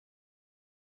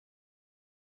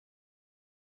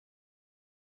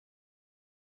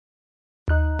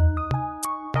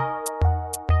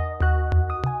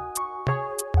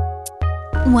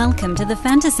Welcome to the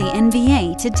Fantasy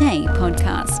NBA Today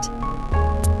podcast.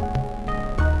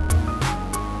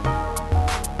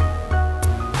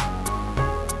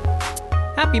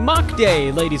 Happy Mock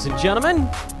Day, ladies and gentlemen.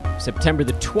 September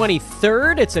the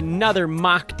 23rd. It's another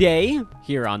Mock Day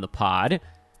here on the pod.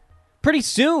 Pretty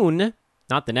soon,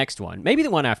 not the next one, maybe the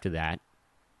one after that,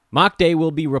 Mock Day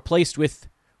will be replaced with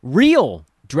real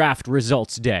Draft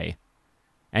Results Day.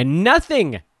 And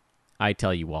nothing, I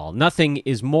tell you all, nothing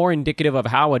is more indicative of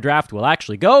how a draft will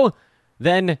actually go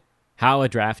than how a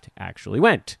draft actually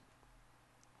went.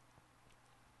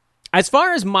 As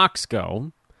far as mocks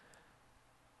go,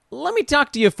 let me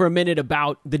talk to you for a minute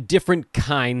about the different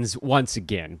kinds once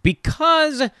again,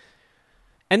 because,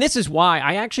 and this is why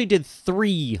I actually did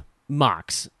 3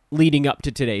 mocks leading up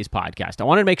to today's podcast. I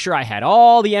wanted to make sure I had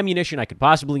all the ammunition I could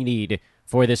possibly need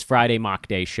for this Friday Mock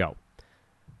Day show.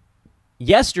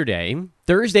 Yesterday,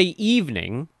 Thursday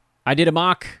evening, I did a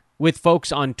mock with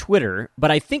folks on Twitter,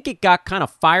 but I think it got kind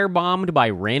of firebombed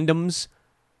by randoms.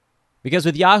 Because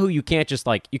with Yahoo, you can't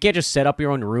just set up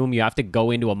your own room. You have to go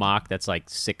into a mock that's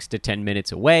like 6 to 10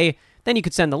 minutes away. Then you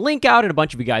could send the link out, and a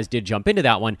bunch of you guys did jump into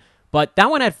that one. But that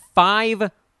one had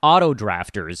 5 auto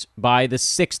drafters by the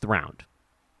 6th round.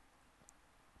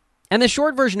 And the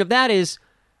short version of that is,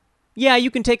 yeah,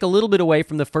 you can take a little bit away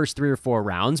from the first 3 or 4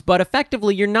 rounds, but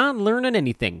effectively you're not learning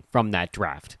anything from that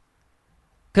draft.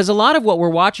 Because a lot of what we're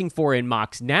watching for in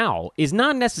mocks now is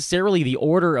not necessarily the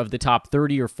order of the top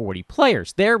 30 or 40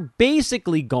 players. They're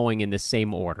basically going in the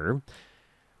same order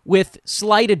with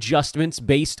slight adjustments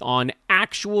based on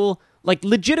actual, like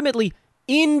legitimately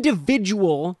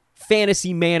individual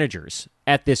fantasy managers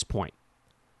at this point.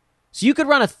 So you could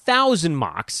run 1,000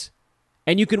 mocks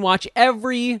and you can watch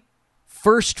every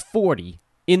first 40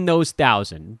 in those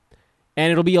 1,000.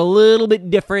 And it'll be a little bit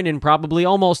different in probably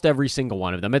almost every single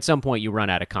one of them. At some point, you run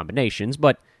out of combinations,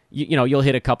 but you'll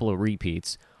hit a couple of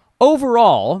repeats.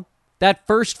 Overall, that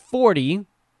first 40,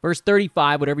 first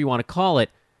 35, whatever you want to call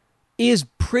it, is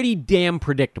pretty damn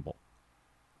predictable.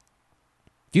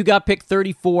 If you got pick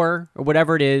 34 or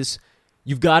whatever it is,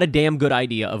 you've got a damn good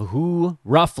idea of who,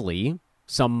 roughly,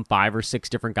 some 5 or 6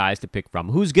 different guys to pick from,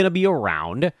 who's going to be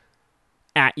around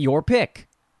at your pick.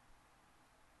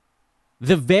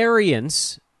 The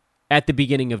variance at the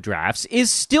beginning of drafts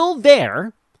is still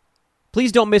there.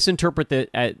 Please don't misinterpret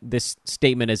this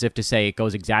statement as if to say it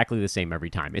goes exactly the same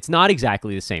every time. It's not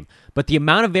exactly the same, but the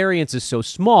amount of variance is so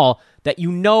small that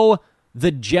you know the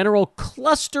general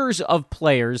clusters of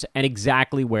players and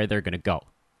exactly where they're going to go.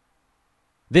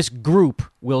 This group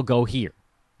will go here.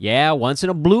 Yeah, once in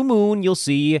a blue moon, you'll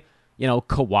see,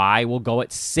 Kawhi will go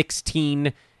at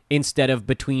 16 instead of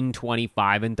between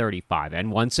 25 and 35. And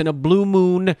once in a blue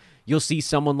moon, you'll see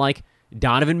someone like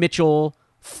Donovan Mitchell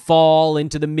fall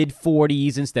into the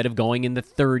mid-40s instead of going in the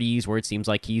 30s, where it seems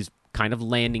like he's kind of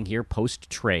landing here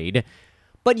post-trade.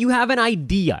 But you have an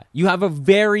idea. You have a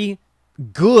very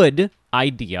good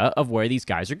idea of where these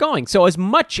guys are going. So as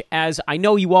much as I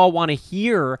know you all want to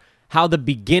hear how the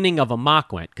beginning of a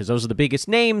mock went, because those are the biggest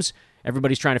names,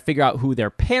 everybody's trying to figure out who their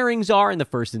pairings are in the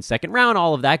first and second round,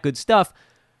 all of that good stuff.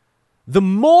 The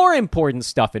more important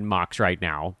stuff in mocks right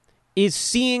now is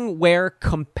seeing where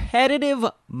competitive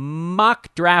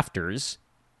mock drafters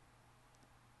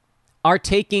are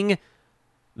taking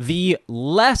the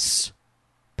less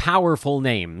powerful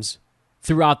names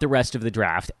throughout the rest of the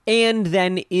draft, and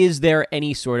then is there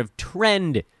any sort of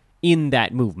trend in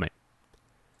that movement?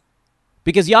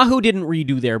 Because Yahoo didn't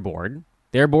redo their board.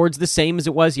 Their board's the same as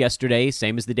it was yesterday,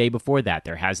 same as the day before that.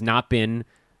 There has not been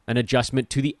an adjustment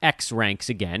to the X ranks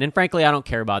again. And frankly, I don't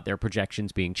care about their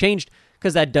projections being changed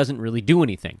because that doesn't really do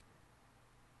anything.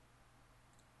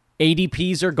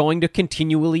 ADPs are going to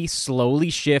continually,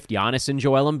 slowly shift. Giannis and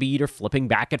Joel Embiid are flipping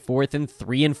back and forth in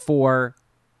 3 and 4.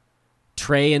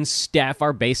 Trey and Steph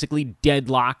are basically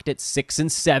deadlocked at 6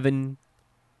 and 7.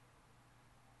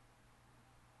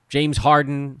 James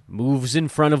Harden moves in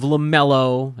front of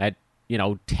LaMelo at,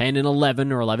 10 and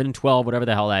 11 or 11 and 12, whatever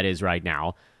the hell that is right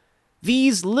now.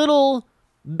 These little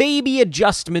baby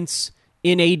adjustments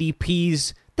in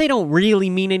ADPs, they don't really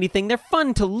mean anything. They're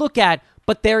fun to look at,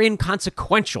 but they're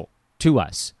inconsequential to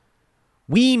us.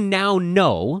 We now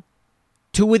know,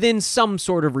 to within some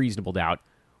sort of reasonable doubt,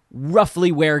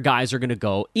 roughly where guys are going to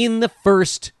go in the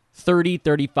first 30,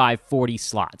 35, 40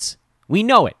 slots. We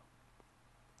know it.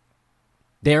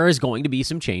 There is going to be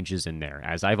some changes in there,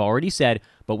 as I've already said,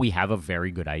 but we have a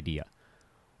very good idea.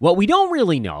 What we don't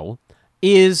really know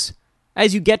is,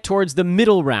 as you get towards the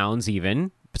middle rounds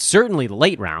even, but certainly the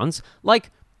late rounds,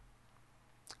 like,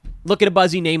 look at a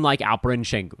buzzy name like Alperen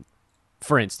Sengun,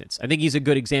 for instance. I think he's a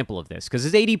good example of this, because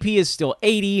his ADP is still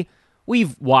 80,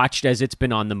 we've watched as it's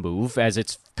been on the move, as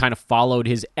it's kind of followed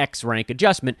his X rank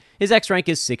adjustment. His X rank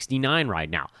is 69 right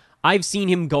now. I've seen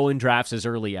him go in drafts as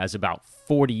early as about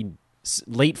 40,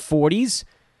 late 40s,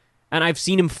 and I've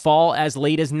seen him fall as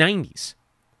late as 90s.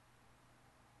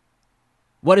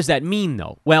 What does that mean,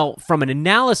 though? Well, from an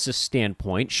analysis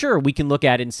standpoint, sure, we can look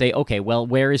at it and say, okay, well,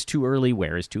 where is too early,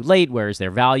 where is too late, where is there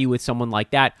value with someone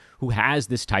like that who has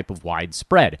this type of wide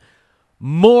spread?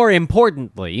 More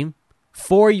importantly,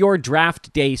 for your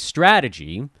draft day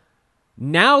strategy,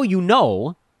 now you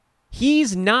know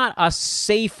he's not a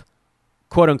safe,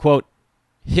 quote-unquote,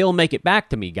 he'll make it back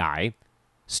to me guy,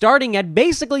 starting at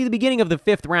basically the beginning of the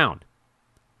 5th round.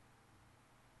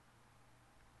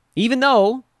 Even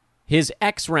though his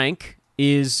X rank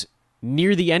is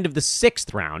near the end of the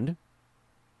 6th round,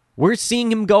 we're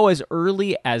seeing him go as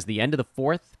early as the end of the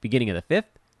 4th, beginning of the 5th,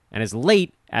 and as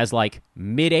late as like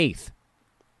mid-8th.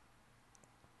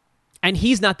 And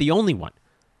he's not the only one.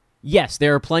 Yes,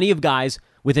 there are plenty of guys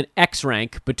with an X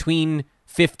rank between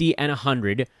 50 and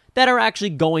 100 that are actually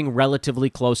going relatively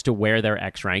close to where their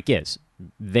X rank is.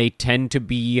 They tend to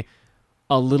be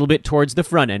a little bit towards the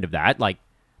front end of that. Like,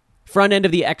 front end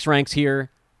of the X ranks here,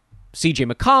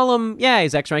 CJ McCollum, yeah,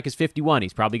 his X rank is 51.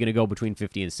 He's probably going to go between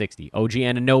 50 and 60. OG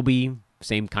Anunoby,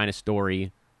 same kind of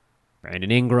story.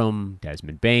 Brandon Ingram,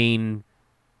 Desmond Bane,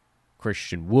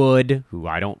 Christian Wood, who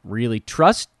I don't really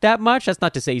trust that much. That's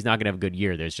not to say he's not going to have a good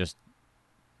year. There's just,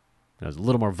 a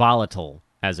little more volatile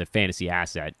as a fantasy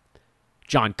asset.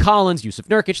 John Collins, Yusuf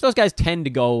Nurkic, those guys tend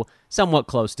to go somewhat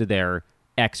close to their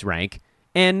X rank.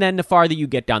 And then the farther you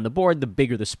get down the board, the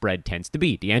bigger the spread tends to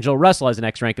be. D'Angelo Russell has an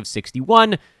X rank of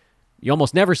 61. You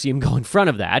almost never see him go in front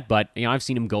of that, but I've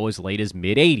seen him go as late as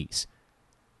mid-80s.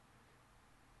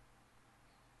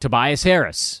 Tobias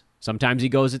Harris, sometimes he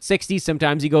goes at 60,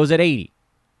 sometimes he goes at 80.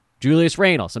 Julius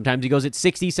Randle, sometimes he goes at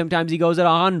 60, sometimes he goes at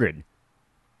 100.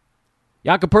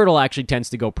 Jakob Poeltl actually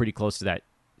tends to go pretty close to that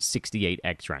 68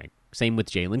 X rank. Same with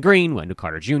Jalen Green, Wendell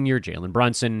Carter Jr., Jalen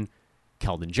Brunson,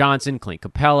 Keldon Johnson, Clint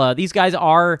Capella. These guys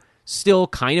are still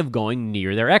kind of going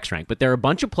near their X rank, but there are a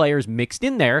bunch of players mixed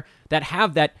in there that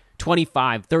have that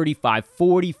 25, 35,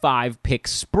 45 pick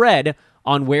spread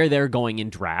on where they're going in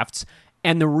drafts.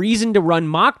 And the reason to run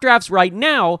mock drafts right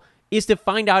now is to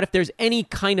find out if there's any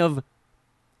kind of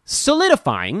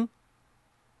solidifying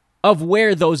of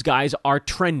where those guys are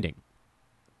trending.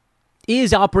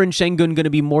 Is Alperen Şengün going to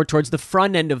be more towards the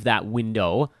front end of that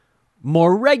window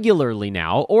more regularly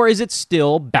now, or is it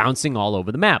still bouncing all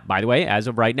over the map? By the way, as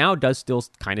of right now, it does still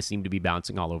kind of seem to be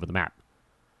bouncing all over the map.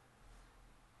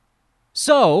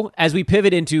 So, as we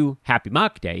pivot into Happy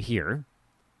Mock Day here,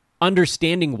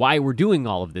 understanding why we're doing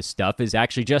all of this stuff is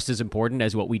actually just as important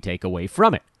as what we take away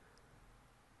from it.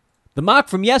 The mock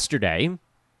from yesterday,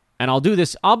 and I'll do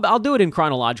this, I'll do it in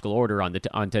chronological order on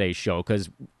today's show,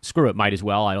 because screw it, might as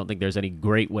well. I don't think there's any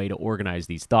great way to organize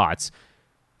these thoughts.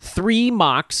 3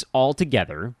 mocks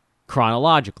altogether,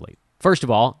 chronologically. First of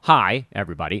all, hi,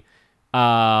 everybody.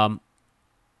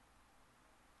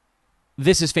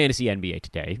 This is Fantasy NBA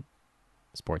Today,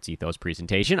 Sports Ethos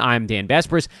presentation. I'm Dan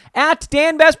Vespers, at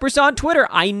Dan Vespers on Twitter.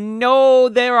 I know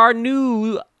there are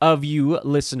new of you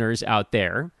listeners out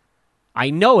there. I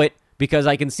know it because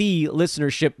I can see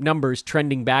listenership numbers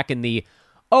trending back in the,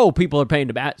 people are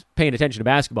paying attention to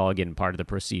basketball again part of the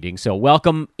proceeding. So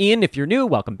welcome in if you're new,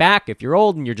 welcome back if you're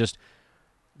old and you're just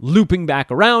looping back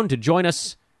around to join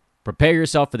us. Prepare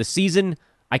yourself for the season.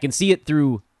 I can see it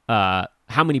through how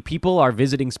many people are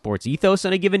visiting Sports Ethos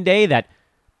on a given day. That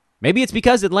maybe it's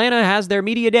because Atlanta has their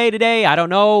media day today. I don't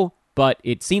know, but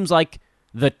it seems like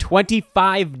the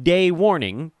 25-day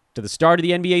warning to the start of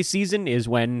the NBA season is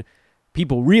when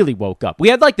people really woke up. We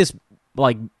had this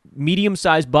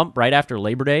medium-sized bump right after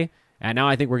Labor Day, and now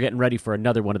I think we're getting ready for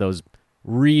another one of those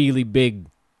really big,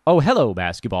 hello,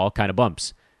 basketball kind of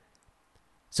bumps.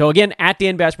 So again, at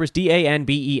Dan Vespers,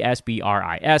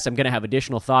 DanBesbris. I'm going to have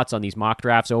additional thoughts on these mock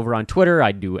drafts over on Twitter.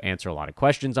 I do answer a lot of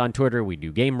questions on Twitter. We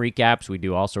do game recaps. We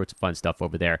do all sorts of fun stuff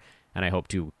over there, and I hope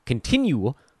to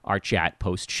continue our chat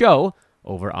post-show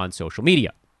over on social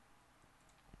media.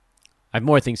 I have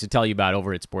more things to tell you about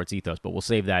over at Sports Ethos, but we'll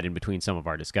save that in between some of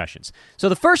our discussions. So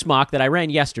the first mock that I ran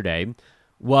yesterday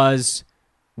was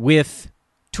with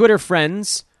Twitter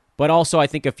friends, but also I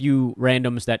think a few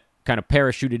randoms that kind of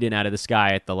parachuted in out of the sky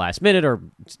at the last minute or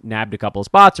nabbed a couple of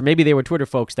spots, or maybe they were Twitter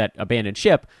folks that abandoned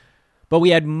ship. But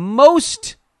we had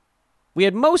mostly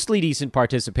decent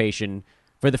participation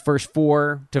for the first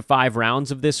 4 to 5 rounds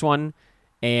of this one,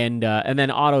 and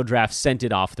then Auto Draft sent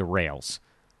it off the rails.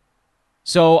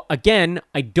 So, again,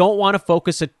 I don't want to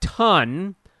focus a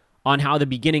ton on how the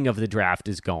beginning of the draft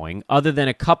is going, other than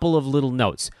a couple of little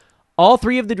notes. All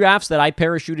three of the drafts that I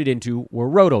parachuted into were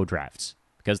roto drafts,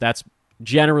 because that's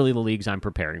generally the leagues I'm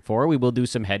preparing for. We will do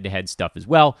some head-to-head stuff as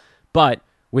well, but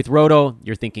with roto,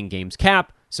 you're thinking games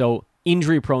cap, so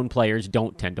injury-prone players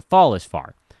don't tend to fall as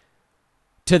far.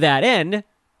 To that end,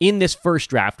 in this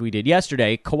first draft we did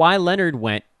yesterday, Kawhi Leonard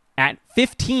went at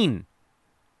 15.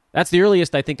 That's the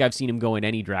earliest I think I've seen him go in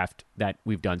any draft that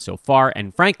we've done so far,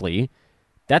 and frankly,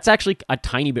 that's actually a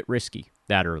tiny bit risky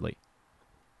that early.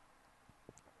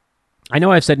 I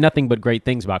know I've said nothing but great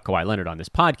things about Kawhi Leonard on this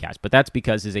podcast, but that's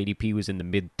because his ADP was in the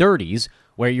mid-30s,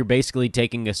 where you're basically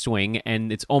taking a swing,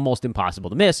 and it's almost impossible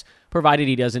to miss, provided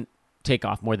he doesn't take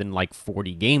off more than like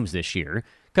 40 games this year,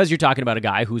 because you're talking about a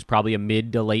guy who's probably a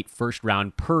mid to late first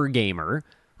round per gamer,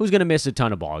 who's going to miss a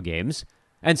ton of ball games,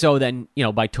 and so then,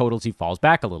 by totals, he falls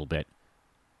back a little bit,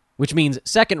 which means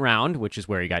second round, which is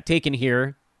where he got taken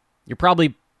here, you're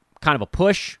probably kind of a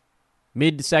push,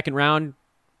 mid to second round.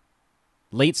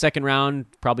 Late second round,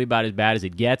 probably about as bad as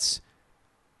it gets.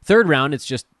 Third round,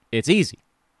 it's easy.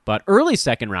 But early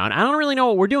second round, I don't really know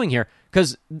what we're doing here,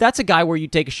 because that's a guy where you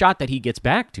take a shot that he gets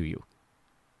back to you.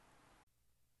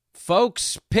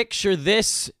 Folks, picture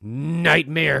this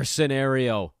nightmare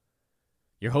scenario.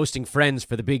 You're hosting friends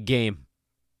for the big game.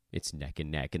 It's neck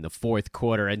and neck in the fourth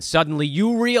quarter, and suddenly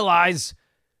you realize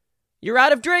you're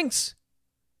out of drinks.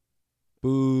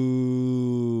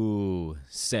 Boo,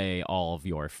 say all of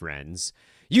your friends.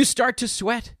 You start to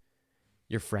sweat.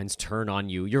 Your friends turn on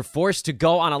you. You're forced to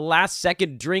go on a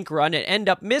last-second drink run and end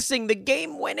up missing the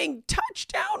game-winning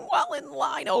touchdown while in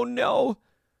line. Oh, no.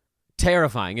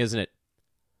 Terrifying, isn't it?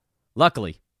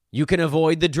 Luckily, you can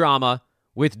avoid the drama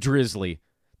with Drizzly,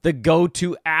 the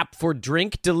go-to app for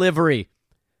drink delivery.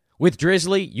 With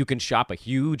Drizzly, you can shop a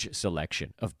huge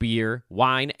selection of beer,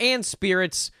 wine, and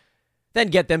spirits, then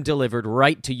get them delivered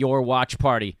right to your watch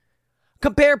party.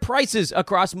 Compare prices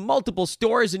across multiple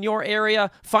stores in your area,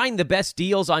 find the best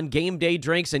deals on game day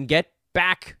drinks, and get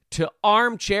back to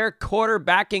armchair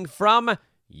quarterbacking from,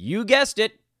 you guessed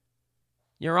it,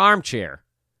 your armchair.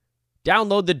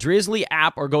 Download the Drizzly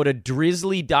app or go to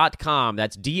drizzly.com.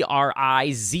 That's DRIZLY.com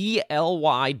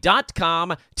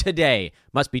today.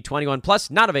 Must be 21 plus,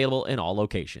 not available in all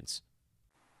locations.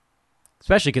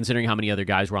 Especially considering how many other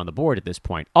guys were on the board at this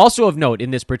point. Also of note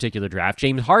in this particular draft,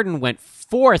 James Harden went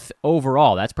 4th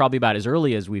overall. That's probably about as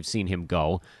early as we've seen him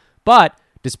go. But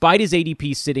despite his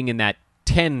ADP sitting in that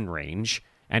 10 range,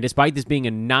 and despite this being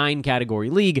a 9-category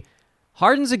league,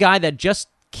 Harden's a guy that just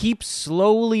keeps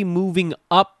slowly moving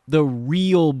up the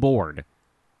real board.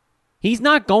 He's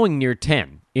not going near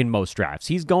 10 in most drafts.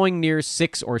 He's going near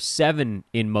 6 or 7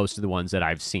 in most of the ones that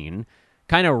I've seen.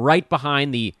 Kind of right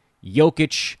behind the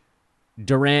Jokic,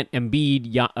 Durant,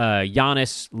 Embiid,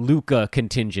 Giannis, Luka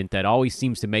contingent that always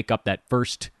seems to make up that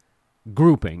first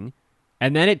grouping,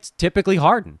 and then it's typically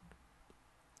Harden.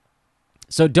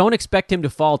 So don't expect him to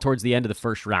fall towards the end of the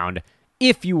first round.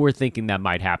 If you were thinking that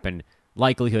might happen,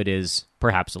 likelihood is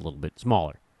perhaps a little bit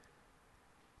smaller.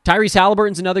 Tyrese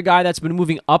Halliburton's another guy that's been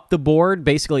moving up the board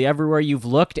basically everywhere you've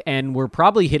looked, and we're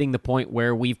probably hitting the point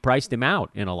where we've priced him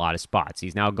out in a lot of spots.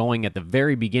 He's now going at the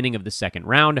very beginning of the second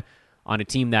round on a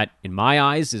team that, in my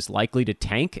eyes, is likely to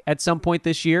tank at some point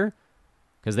this year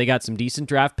because they got some decent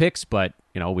draft picks, but,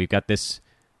 we've got this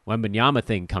Wembanyama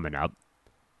thing coming up.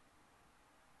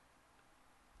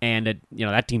 And,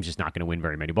 that team's just not going to win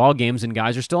very many ball games, and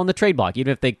guys are still on the trade block.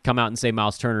 Even if they come out and say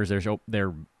Miles Turner's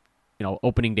their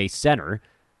opening day center,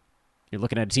 you're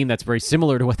looking at a team that's very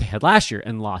similar to what they had last year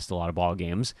and lost a lot of ball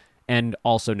games, and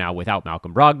also now without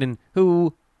Malcolm Brogdon,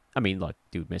 who, look,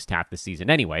 dude missed half the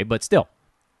season anyway, but still.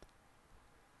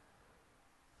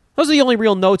 Those are the only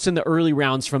real notes in the early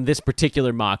rounds from this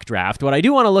particular mock draft. What I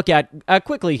do want to look at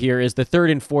quickly here is the third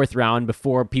and fourth round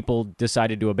before people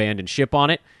decided to abandon ship on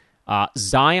it.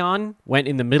 Zion went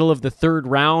in the middle of the third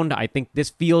round. I think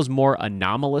this feels more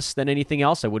anomalous than anything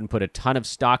else. I wouldn't put a ton of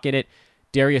stock in it.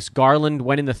 Darius Garland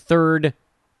went in the third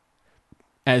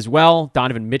as well.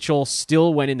 Donovan Mitchell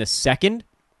still went in the second.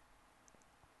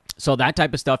 So that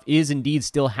type of stuff is indeed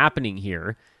still happening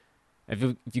here.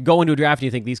 If you go into a draft and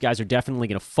you think these guys are definitely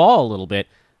going to fall a little bit,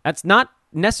 that's not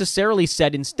necessarily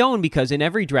set in stone because in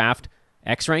every draft,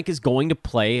 X rank is going to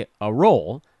play a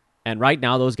role. And right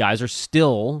now, those guys are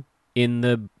still in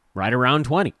the right around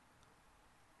 20.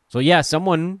 So yeah, some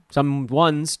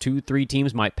ones, 2, 3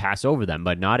 teams might pass over them,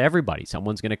 but not everybody.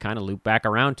 Someone's going to kind of loop back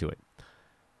around to it.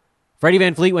 Freddie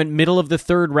VanVleet went middle of the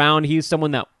third round. He's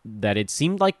someone that it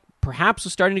seemed like perhaps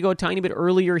was starting to go a tiny bit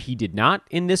earlier. He did not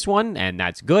in this one, and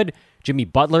that's good. Jimmy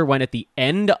Butler went at the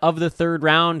end of the third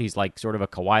round. He's like sort of a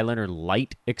Kawhi Leonard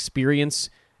light experience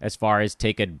as far as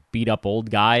take a beat-up old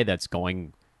guy that's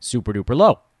going super-duper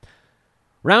low.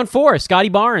 Round 4, Scotty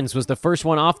Barnes was the first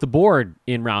one off the board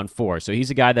in round 4. So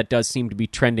he's a guy that does seem to be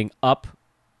trending up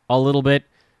a little bit.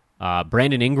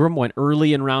 Brandon Ingram went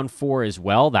early in round 4 as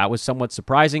well. That was somewhat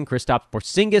surprising. Kristaps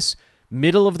Porzingis,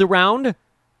 middle of the round.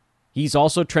 He's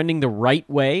also trending the right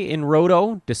way in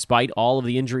Roto, despite all of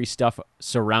the injury stuff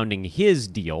surrounding his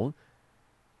deal.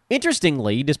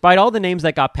 Interestingly, despite all the names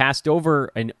that got passed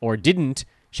over or didn't,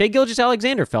 Shai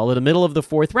Gilgeous-Alexander fell to the middle of the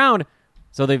 4th round.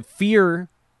 So the fear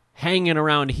hanging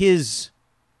around his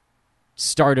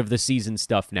start of the season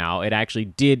stuff now, it actually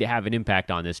did have an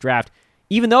impact on this draft,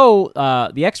 even though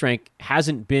the X rank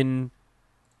hasn't been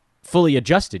fully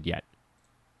adjusted yet.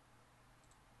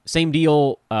 Same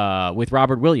deal with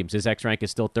Robert Williams. His X rank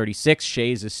is still 36.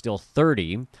 Shai's is still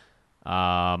 30.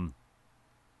 But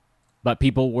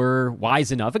people were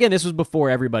wise enough. Again, this was before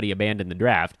everybody abandoned the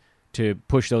draft to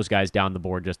push those guys down the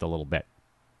board just a little bit.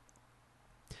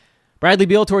 Bradley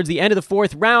Beal towards the end of the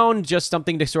 4th round, just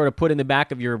something to sort of put in the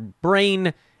back of your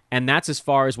brain, and that's as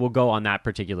far as we'll go on that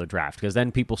particular draft, because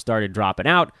then people started dropping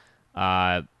out.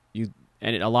 And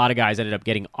a lot of guys ended up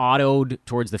getting autoed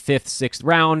towards the 5th, 6th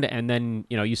round, and then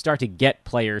you start to get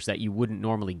players that you wouldn't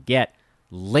normally get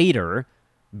later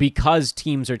because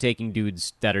teams are taking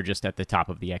dudes that are just at the top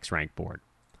of the X rank board.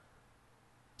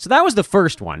 So that was the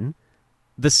first one.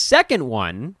 The second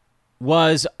one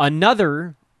was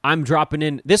another I'm dropping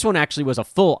in. This one actually was a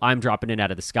full I'm dropping in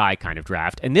out of the sky kind of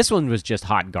draft, and this one was just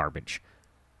hot garbage.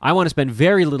 I want to spend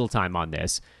very little time on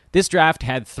this. This draft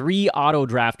had 3 auto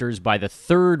drafters by the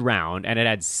 3rd round, and it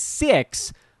had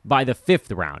 6 by the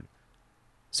 5th round.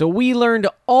 So we learned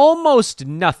almost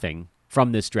nothing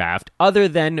from this draft other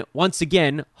than, once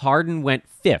again, Harden went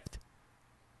 5th.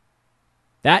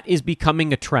 That is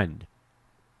becoming a trend.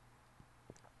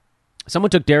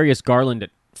 Someone took Darius Garland at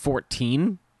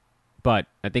 14, but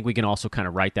I think we can also kind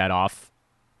of write that off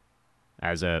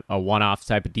as a one-off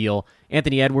type of deal.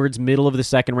 Anthony Edwards, middle of the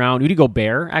 2nd round. Rudy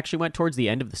Gobert actually went towards the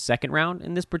end of the 2nd round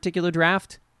in this particular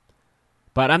draft.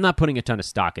 But I'm not putting a ton of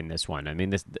stock in this one. I mean,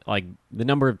 the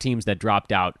number of teams that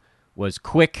dropped out was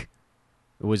quick.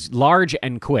 It was large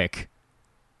and quick.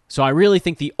 So I really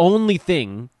think the only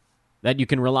thing that you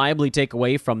can reliably take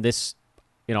away from this,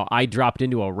 I dropped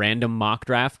into a random mock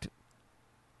draft.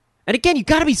 And again, you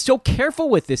got to be so careful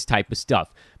with this type of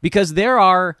stuff because there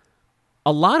are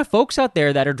a lot of folks out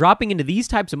there that are dropping into these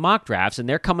types of mock drafts and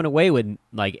they're coming away with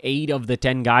like 8 of the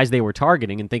 10 guys they were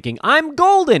targeting and thinking, I'm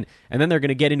golden. And then they're going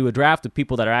to get into a draft with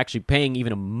people that are actually paying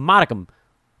even a modicum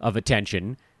of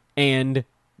attention and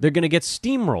they're going to get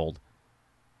steamrolled.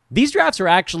 These drafts are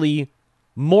actually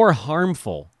more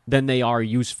harmful than they are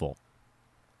useful.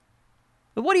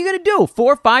 But what are you going to do?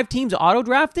 4 or 5 teams auto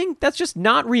drafting? That's just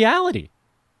not reality.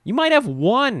 You might have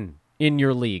 1 in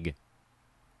your league.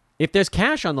 If there's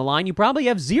cash on the line, you probably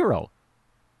have 0.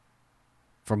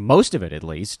 For most of it, at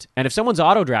least. And if someone's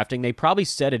auto-drafting, they probably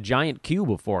set a giant queue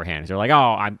beforehand. They're like,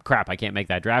 oh, I can't make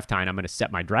that draft time. I'm going to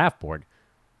set my draft board.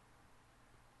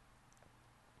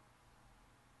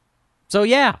 So,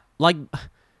 yeah.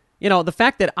 The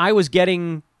fact that I was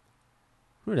getting...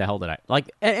 Who the hell did I...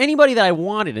 anybody that I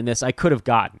wanted in this, I could have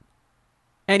gotten.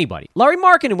 Anybody. Lauri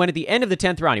Markkanen went at the end of the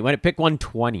 10th round. He went at pick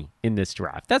 120 in this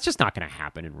draft. That's just not going to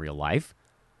happen in real life.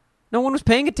 No one was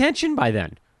paying attention by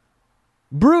then.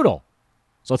 Brutal.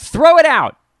 So throw it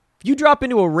out. If you drop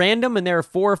into a random and there are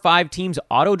 4 or 5 teams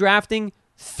auto-drafting,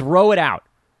 throw it out.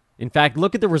 In fact,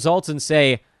 look at the results and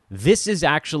say, this is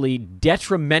actually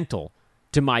detrimental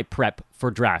to my prep for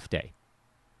draft day.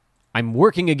 I'm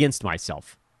working against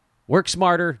myself. Work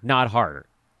smarter, not harder.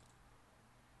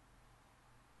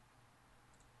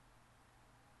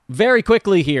 Very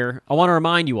quickly here, I want to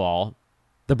remind you all,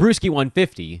 the Brewski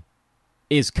 150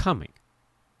 is coming.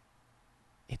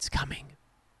 It's coming.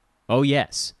 Oh,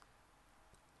 yes.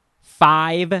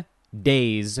 5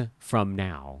 days from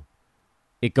now,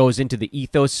 it goes into the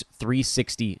Ethos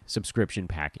 360 subscription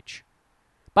package.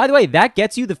 By the way, that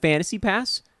gets you the Fantasy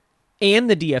Pass and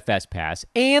the DFS Pass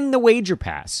and the Wager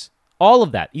Pass. All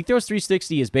of that. Ethos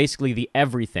 360 is basically the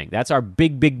everything. That's our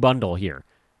big bundle here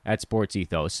at Sports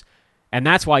Ethos. And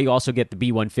that's why you also get the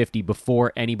B150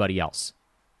 before anybody else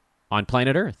on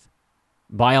planet Earth.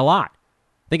 By a lot.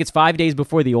 I think it's 5 days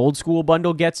before the old school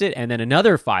bundle gets it, and then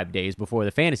another 5 days before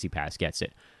the Fantasy Pass gets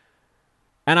it.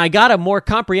 And I got a more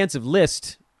comprehensive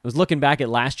list. I was looking back at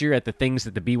last year at the things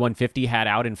that the B150 had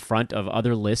out in front of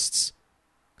other lists.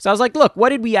 So I was like, look, what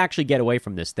did we actually get away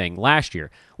from this thing last year?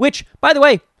 Which, by the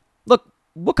way, look,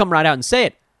 we'll come right out and say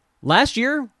it. Last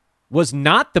year was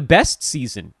not the best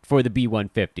season for the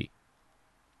B150.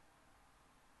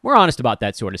 We're honest about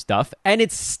that sort of stuff. And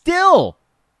it's still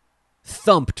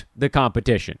thumped the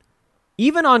competition.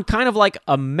 Even on kind of like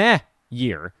a meh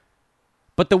year.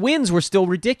 But the wins were still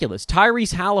ridiculous.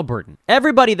 Tyrese Halliburton.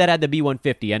 Everybody that had the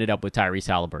B150 ended up with Tyrese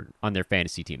Halliburton on their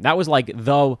fantasy team. That was like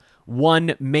the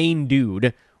one main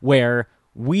dude where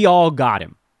we all got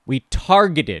him. We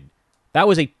targeted. That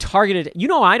was a targeted.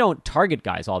 I don't target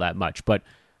guys all that much, but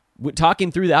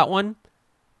talking through that one,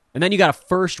 and then you got a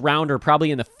first rounder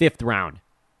probably in the 5th round.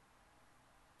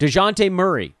 DeJounte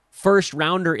Murray, first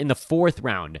rounder in the 4th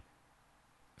round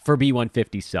for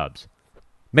B150 subs.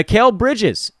 Mikal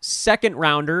Bridges, 2nd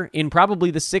rounder in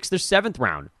probably the 6th or 7th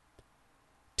round.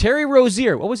 Terry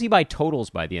Rozier, what was he by totals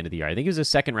by the end of the year? I think he was a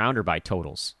 2nd rounder by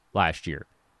totals last year.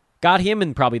 Got him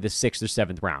in probably the 6th or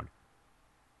 7th round.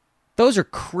 Those are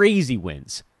crazy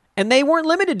wins. And they weren't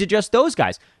limited to just those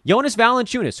guys. Jonas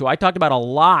Valanciunas, who I talked about a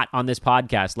lot on this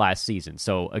podcast last season.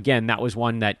 So again, that was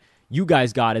one that you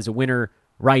guys got as a winner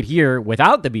right here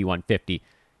without the B150.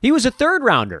 He was a 3rd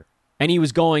rounder, and he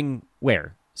was going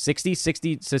where? 60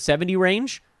 to 70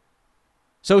 range?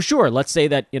 So sure, let's say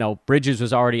that, Bridges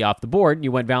was already off the board.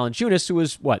 You went Valanciunas, who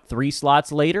was, 3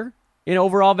 slots later in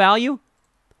overall value?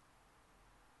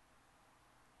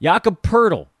 Jakob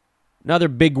Poeltl, another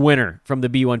big winner from the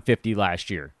B150 last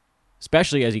year,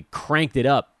 especially as he cranked it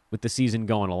up with the season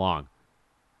going along.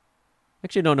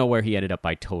 Actually, I don't know where he ended up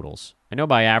by totals. I know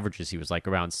by averages he was like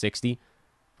around 60,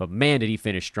 but man, did he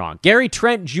finish strong. Gary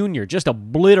Trent Jr. just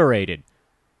obliterated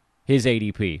his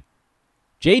ADP.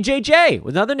 JJJ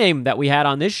was another name that we had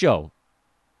on this show.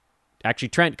 Actually,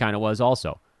 Trent kind of was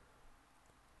also.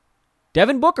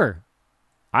 Devin Booker.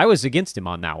 I was against him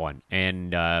on that one,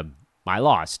 and I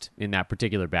lost in that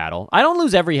particular battle. I don't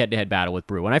lose every head-to-head battle with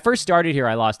Brew. When I first started here,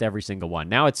 I lost every single one.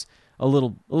 Now it's a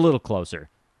little closer.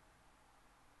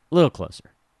 A little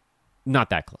closer. Not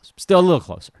that close. Still a little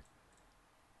closer.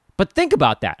 But think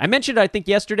about that. I mentioned, I think,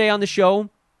 yesterday on the show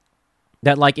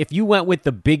that, if you went with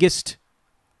the biggest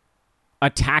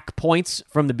attack points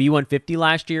from the B150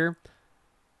 last year,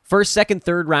 1st, 2nd,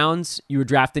 3rd rounds, you were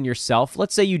drafting yourself.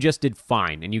 Let's say you just did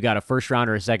fine, and you got a 1st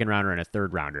rounder, a 2nd rounder, and a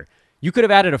 3rd rounder. You could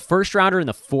have added a 1st rounder in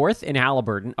the 4th in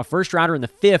Halliburton, a 1st rounder in the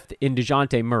 5th in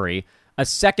DeJounte Murray, a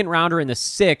 2nd rounder in the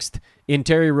 6th in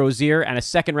Terry Rozier, and a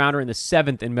 2nd rounder in the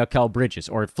 7th in Mikal Bridges,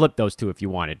 or flip those two if you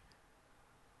wanted.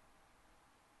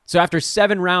 So after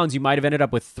 7 rounds, you might have ended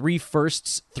up with 3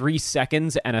 firsts, 3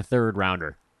 seconds, and a 3rd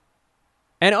rounder.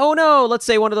 And oh no, let's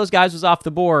say one of those guys was off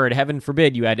the board. Heaven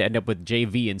forbid you had to end up with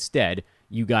JV instead.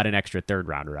 You got an extra 3rd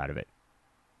rounder out of it.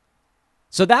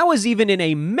 So that was even in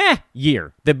a meh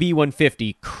year. The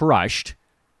B150 crushed.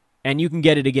 And you can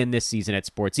get it again this season at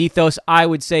Sports Ethos. I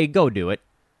would say go do it.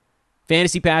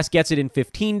 Fantasy Pass gets it in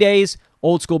 15 days.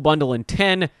 Old School Bundle in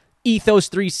 10. Ethos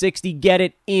 360 get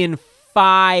it in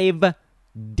 5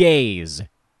 days.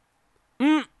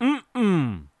 That's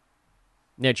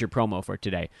your promo for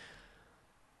today.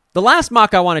 The last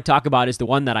mock I want to talk about is the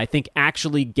one that I think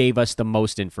actually gave us the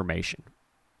most information.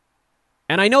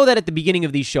 And I know that at the beginning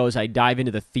of these shows, I dive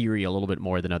into the theory a little bit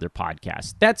more than other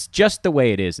podcasts. That's just the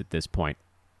way it is at this point.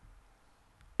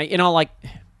 If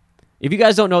you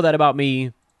guys don't know that about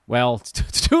me, well,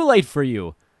 it's too late for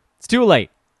you. It's too late.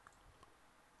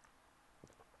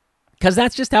 Because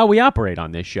that's just how we operate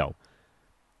on this show.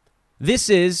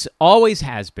 This always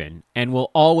has been, and will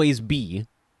always be,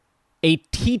 a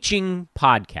teaching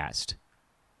podcast.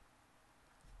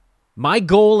 My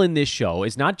goal in this show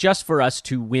is not just for us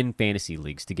to win fantasy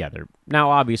leagues together.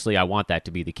 Now, obviously, I want that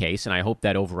to be the case, and I hope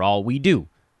that overall we do.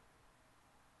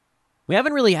 We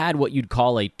haven't really had what you'd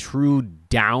call a true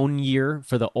down year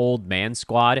for the old man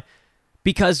squad,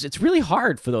 because it's really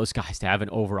hard for those guys to have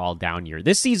an overall down year.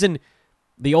 This season,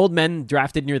 the old men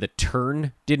drafted near the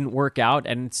turn didn't work out,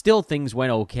 and still things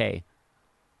went okay.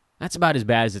 That's about as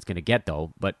bad as it's going to get,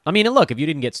 though. But, look, if you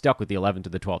didn't get stuck with the 11th to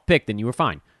the 12th pick, then you were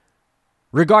fine.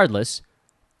 Regardless,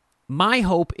 my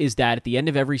hope is that at the end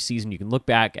of every season, you can look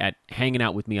back at hanging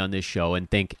out with me on this show and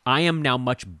think, I am now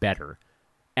much better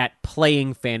at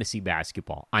playing fantasy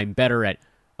basketball. I'm better at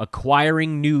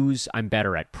acquiring news. I'm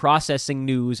better at processing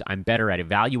news. I'm better at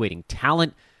evaluating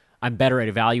talent. I'm better at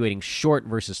evaluating short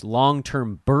versus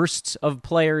long-term bursts of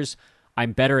players.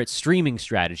 I'm better at streaming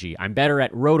strategy. I'm better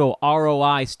at roto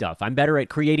ROI stuff. I'm better at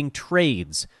creating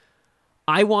trades.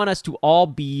 I want us to all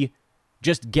be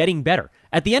just getting better.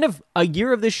 At the end of a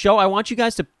year of this show, I want you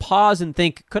guys to pause and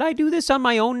think, could I do this on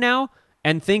my own now?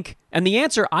 And the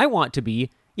answer I want to be,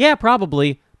 yeah,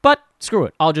 probably, but screw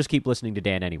it. I'll just keep listening to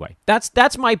Dan anyway.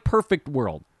 That's my perfect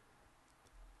world.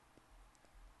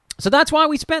 So that's why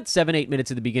we spent 7-8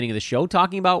 minutes at the beginning of the show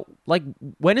talking about,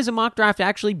 when is a mock draft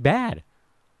actually bad?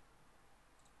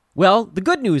 Well, the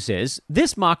good news is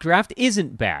this mock draft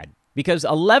isn't bad because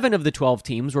 11 of the 12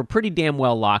 teams were pretty damn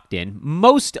well locked in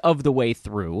most of the way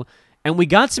through, and we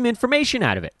got some information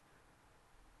out of it.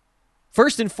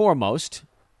 First and foremost,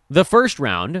 the first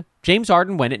round, James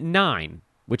Harden went at 9,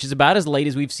 which is about as late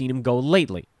as we've seen him go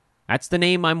lately. That's the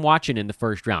name I'm watching in the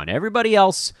first round. Everybody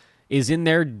else is in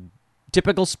their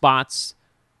typical spots.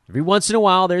 Every once in a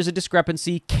while, there's a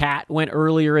discrepancy. Cat went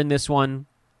earlier in this one.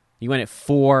 He went at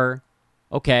 4.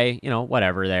 Okay,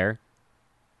 whatever there.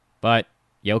 But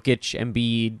Jokic,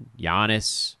 Embiid,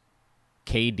 Giannis,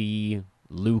 KD,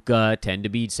 Luka tend to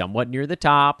be somewhat near the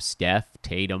top. Steph,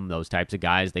 Tatum, those types of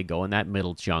guys, they go in that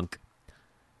middle chunk.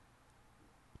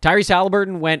 Tyrese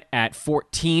Halliburton went at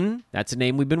 14. That's a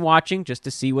name we've been watching just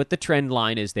to see what the trend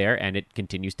line is there, and it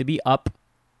continues to be up.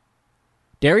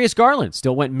 Darius Garland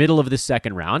still went middle of the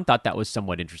second round. Thought that was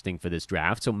somewhat interesting for this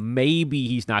draft, so maybe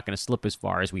he's not going to slip as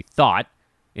far as we thought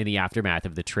in the aftermath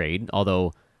of the trade,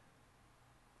 although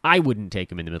I wouldn't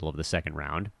take him in the middle of the second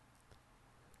round.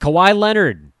 Kawhi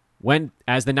Leonard went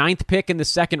as the 9th pick in the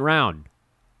second round.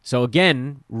 So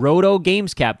again, Roto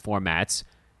Games Cap formats,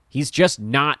 he's just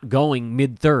not going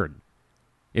mid-third.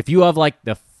 If you have like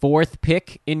the 4th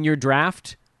pick in your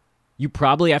draft, you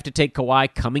probably have to take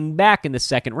Kawhi coming back in the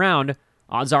second round.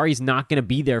 Odds are he's not going to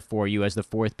be there for you as the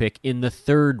 4th pick in the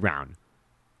 3rd round.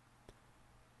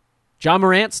 Ja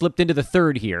Morant slipped into the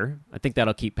 3rd here. I think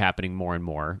that'll keep happening more and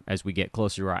more as we get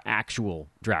closer to our actual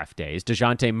draft days.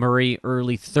 DeJounte Murray,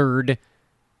 early 3rd.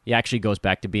 He actually goes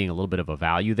back to being a little bit of a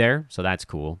value there, so that's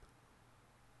cool.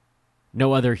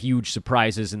 No other huge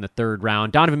surprises in the 3rd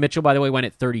round. Donovan Mitchell, by the way, went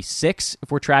at 36,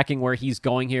 if we're tracking where he's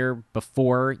going here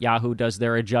before Yahoo does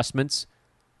their adjustments.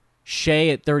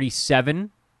 Shea at 37.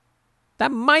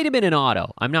 That might have been an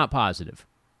auto. I'm not positive.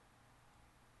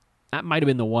 That might have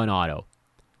been the one auto.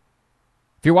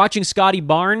 If you're watching Scotty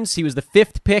Barnes, he was the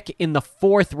 5th pick in the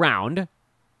 4th round,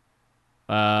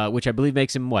 which I believe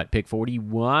makes him, pick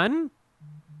 41?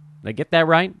 Did I get that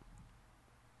right?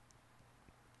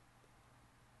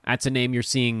 That's a name you're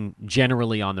seeing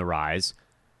generally on the rise.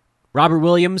 Robert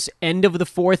Williams, end of the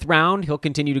 4th round. He'll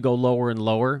continue to go lower and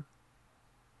lower.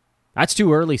 That's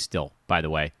too early still, by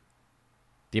the way.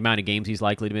 The amount of games he's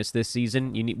likely to miss this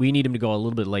season, we need him to go a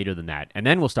little bit later than that, and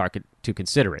then we'll start to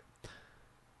consider it.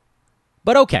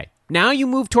 But okay, now you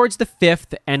move towards the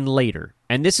 5th and later,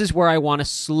 and this is where I want to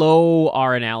slow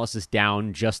our analysis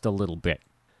down just a little bit.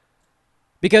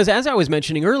 Because as I was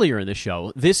mentioning earlier in the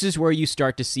show, this is where you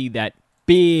start to see that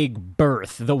big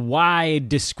berth, the wide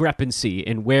discrepancy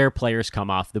in where players come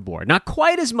off the board. Not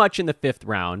quite as much in the 5th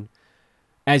round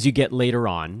as you get later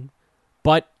on,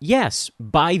 but yes,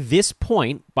 by this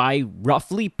point, by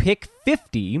roughly pick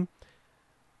 50,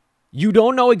 you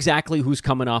don't know exactly who's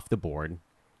coming off the board,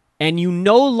 and you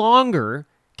no longer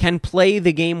can play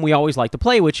the game we always like to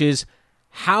play, which is,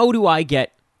 how do I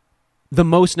get the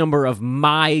most number of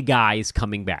my guys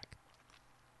coming back?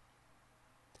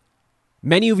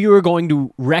 Many of you are going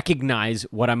to recognize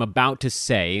what I'm about to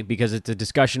say because it's a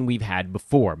discussion we've had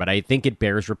before, but I think it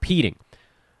bears repeating.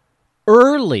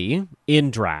 Early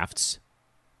in drafts,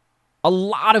 a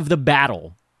lot of the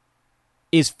battle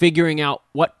is figuring out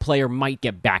what player might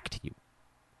get back to you.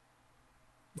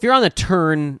 If you're on the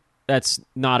turn, that's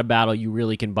not a battle you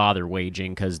really can bother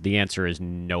waging because the answer is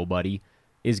nobody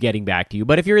is getting back to you.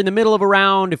 But if you're in the middle of a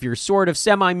round, if you're sort of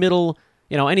semi-middle,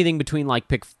 anything between like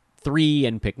pick 3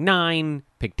 and pick 9,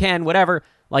 pick 10, whatever,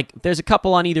 like there's a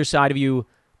couple on either side of you.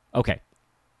 Okay.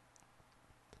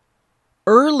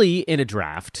 Early in a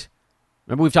draft,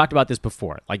 remember we've talked about this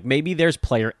before, like maybe there's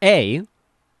player A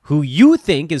who you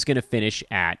think is going to finish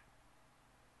at,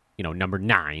 number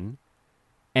 9,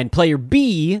 and player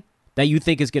B that you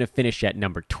think is going to finish at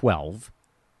number 12.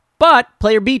 But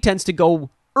player B tends to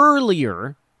go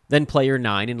earlier than player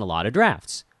 9 in a lot of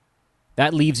drafts.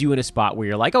 That leaves you in a spot where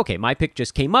you're like, okay, my pick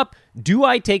just came up. Do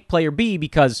I take player B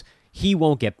because he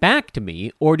won't get back to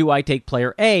me, or do I take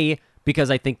player A because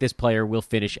I think this player will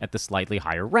finish at the slightly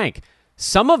higher rank?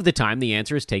 Some of the time, the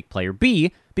answer is take player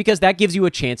B because that gives you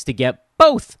a chance to get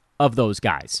both of those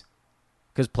guys,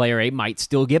 because player A might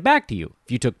still get back to you.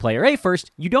 If you took player A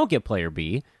first, you don't get player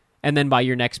B, and then by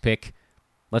your next pick,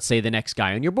 let's say the next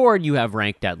guy on your board, you have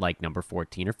ranked at like number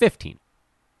 14 or 15.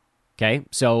 Okay,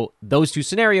 so those two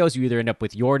scenarios, you either end up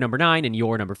with your number 9 and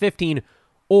your number 15,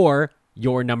 or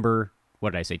your number,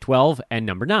 12 and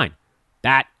number 9.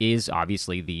 That is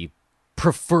obviously the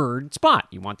preferred spot.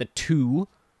 You want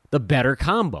the better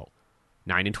combo.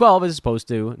 9 and 12 as opposed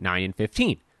to 9 and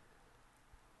 15.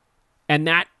 And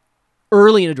that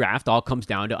early in a draft all comes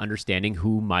down to understanding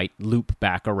who might loop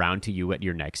back around to you at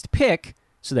your next pick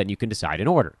so that you can decide in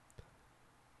order.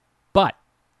 But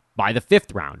by the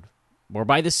 5th round, or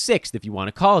by the 6th, if you want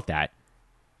to call it that,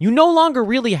 you no longer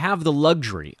really have the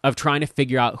luxury of trying to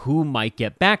figure out who might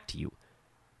get back to you.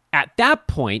 At that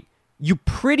point, you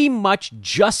pretty much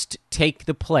just take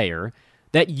the player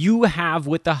that you have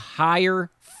with the higher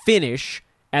finish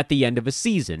at the end of a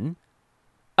season.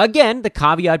 Again, the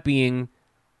caveat being,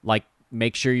 like,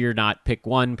 make sure you're not pick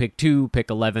 1, pick 2, pick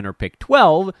 11, or pick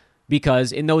 12,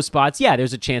 because in those spots, yeah,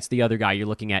 there's a chance the other guy you're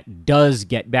looking at does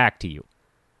get back to you.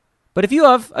 But if you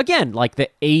have, again, like the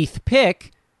 8th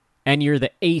pick, and you're the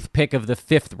 8th pick of the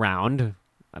 5th round,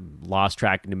 I've lost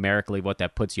track numerically what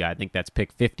that puts you. I think that's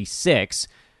pick 56.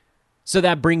 So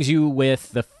that brings you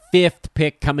with the 5th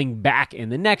pick coming back in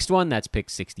the next one. That's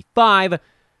pick 65.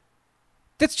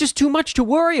 That's just too much to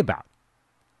worry about.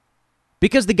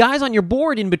 Because the guys on your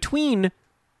board in between,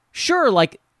 sure,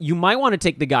 like, you might want to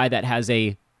take the guy that has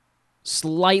a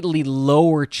slightly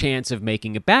lower chance of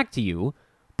making it back to you.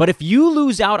 But if you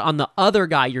lose out on the other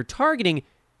guy you're targeting,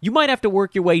 you might have to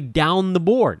work your way down the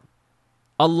board.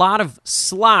 A lot of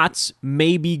slots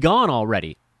may be gone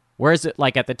already. Whereas,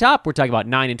 like at the top, we're talking about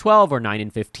 9 and 12 or 9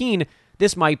 and 15.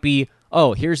 This might be,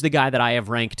 oh, here's the guy that I have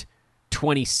ranked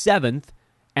 27th,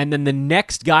 and then the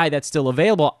next guy that's still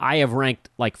available, I have ranked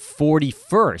like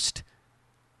 41st.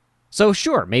 So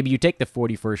sure, maybe you take the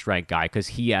 41st ranked guy because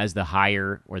he has the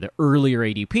higher or the earlier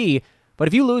ADP, but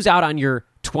if you lose out on your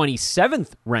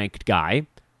 27th ranked guy,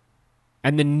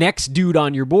 and the next dude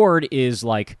on your board is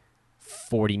like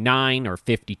 49 or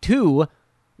 52,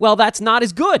 well, that's not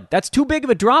as good. That's too big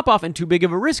of a drop-off and too big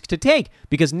of a risk to take,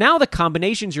 because now the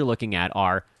combinations you're looking at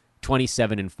are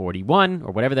 27 and 41,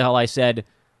 or whatever the hell I said,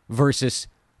 versus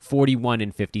 41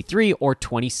 and 53, or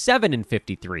 27 and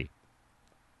 53.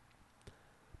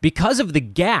 Because of the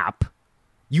gap,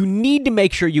 you need to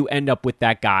make sure you end up with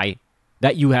that guy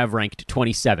that you have ranked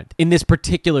 27th in this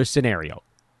particular scenario.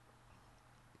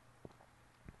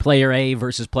 Player A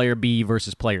versus player B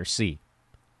versus player C.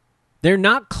 They're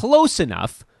not close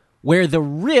enough where the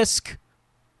risk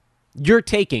you're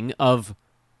taking of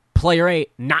player A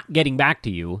not getting back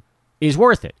to you is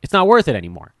worth it. It's not worth it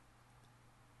anymore.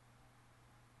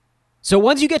 So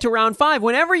once you get to round 5,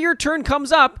 whenever your turn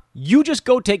comes up, you just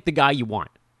go take the guy you want.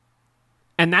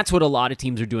 And that's what a lot of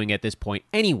teams are doing at this point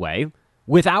anyway,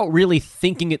 without really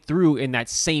thinking it through in that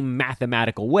same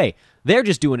mathematical way. They're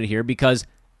just doing it here because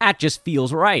that just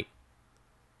feels right.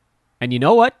 And you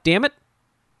know what? Damn it.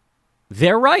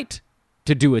 They're right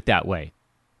to do it that way.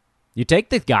 You take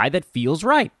the guy that feels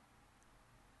right.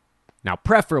 Now,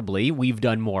 preferably, we've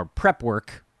done more prep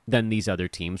work than these other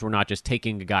teams. We're not just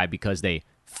taking a guy because they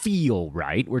feel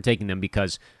right. We're taking them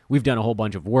because we've done a whole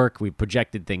bunch of work. We've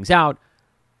projected things out.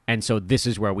 And so this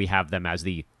is where we have them as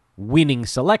the winning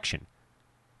selection.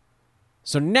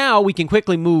 So now we can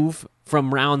quickly move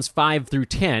from rounds 5 through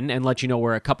 10 and let you know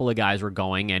where a couple of guys were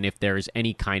going and if there's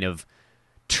any kind of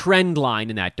trend line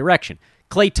in that direction.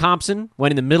 Klay Thompson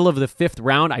went in the middle of the 5th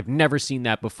round. I've never seen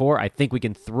that before. I think we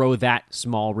can throw that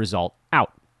small result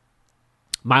out.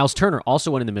 Miles Turner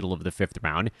also went in the middle of the 5th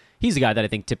round. He's a guy that I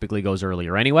think typically goes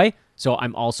earlier anyway, so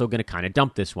I'm also going to kind of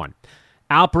dump this one.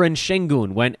 Alperen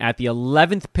Sengun went at the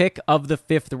 11th pick of the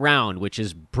 5th round, which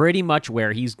is pretty much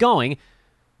where he's going.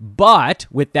 But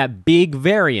with that big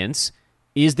variance,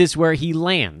 is this where he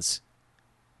lands?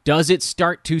 Does it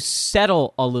start to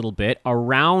settle a little bit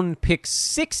around pick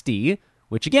 60,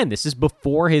 which again, this is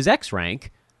before his X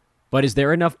rank, but is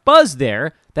there enough buzz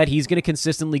there that he's going to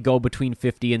consistently go between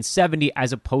 50 and 70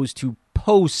 as opposed to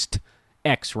post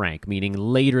X rank, meaning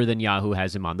later than Yahoo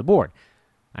has him on the board?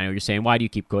 I know you're saying, why do you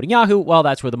keep quoting Yahoo? Well,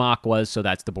 that's where the mock was, so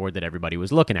that's the board that everybody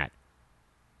was looking at.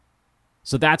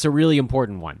 So that's a really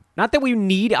important one. Not that we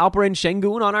need Alperen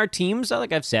Sengun on our teams.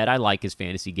 Like I've said, I like his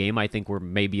fantasy game. I think we're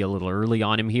maybe a little early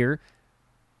on him here.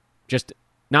 Just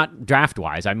not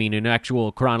draft-wise. I mean, in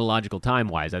actual chronological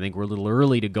time-wise. I think we're a little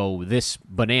early to go this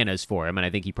bananas for him, and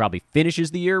I think he probably finishes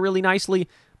the year really nicely,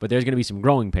 but there's going to be some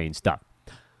growing pain stuff.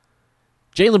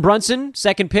 Jalen Brunson,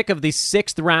 second pick of the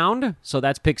 6th round, so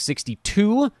that's pick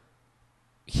 62.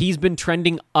 He's been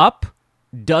trending up.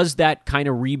 Does that kind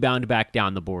of rebound back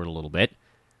down the board a little bit?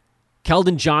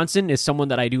 Keldon Johnson is someone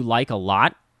that I do like a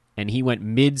lot, and he went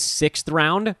mid-6th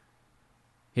round.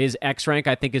 His X rank,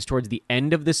 I think, is towards the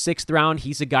end of the 6th round.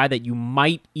 He's a guy that you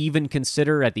might even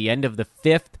consider at the end of the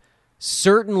 5th.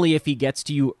 Certainly, if he gets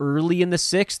to you early in the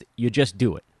 6th, you just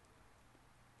do it.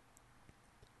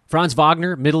 Franz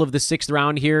Wagner, middle of the 6th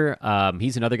round here.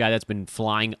 He's another guy that's been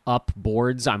flying up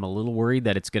boards. I'm a little worried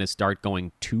that it's going to start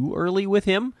going too early with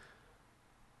him.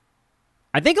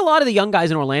 I think a lot of the young guys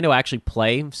in Orlando actually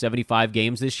play 75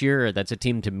 games this year. That's a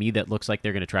team to me that looks like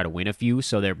they're going to try to win a few,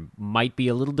 so there might be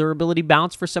a little durability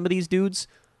bounce for some of these dudes.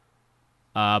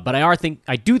 But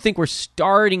I do think we're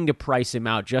starting to price him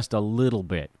out just a little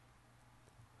bit.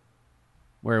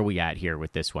 Where are we at here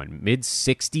with this one?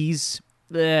 Mid-60s?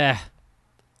 I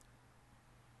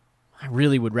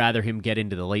really would rather him get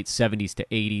into the late 70s to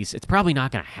 80s. It's probably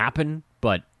not going to happen,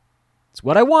 but it's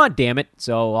what I want, damn it.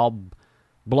 So I'll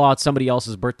blow out somebody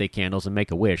else's birthday candles and make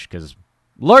a wish, because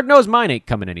Lord knows mine ain't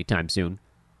coming anytime soon.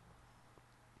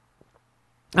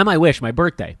 I might wish my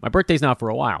birthday. My birthday's not for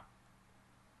a while.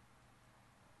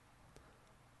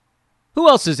 Who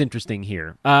else is interesting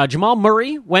here? Jamal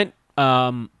Murray went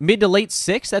mid to late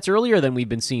 6th. That's earlier than we've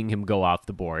been seeing him go off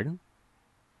the board.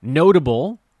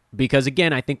 Notable, because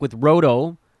again, I think with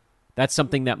Roto, that's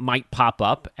something that might pop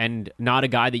up, and not a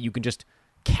guy that you can just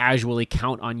casually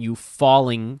count on you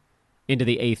falling into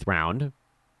the 8th round.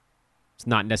 It's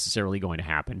not necessarily going to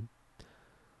happen.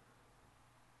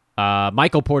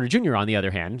 Michael Porter Jr., on the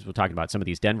other hand, we're talking about some of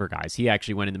these Denver guys, he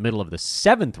actually went in the middle of the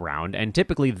 7th round, and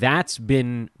typically that's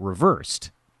been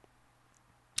reversed.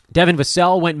 Devin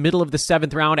Vassell went middle of the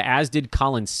 7th round, as did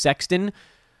Colin Sexton.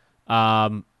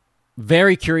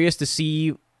 Very curious to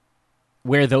see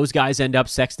where those guys end up.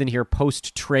 Sexton here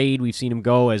post-trade, we've seen him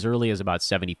go as early as about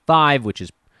 75, which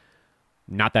is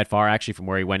not that far, actually, from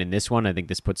where he went in this one. I think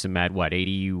this puts him at,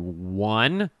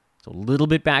 81? So a little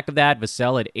bit back of that.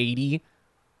 Vassell at 80.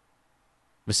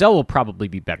 Vassell will probably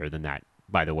be better than that,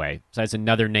 by the way. So that's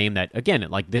another name that, again,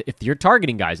 if you're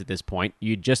targeting guys at this point,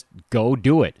 you just go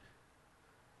do it.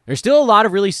 There's still a lot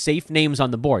of really safe names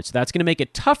on the board, so that's going to make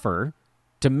it tougher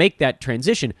to make that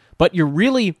transition. But you're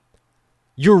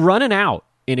running out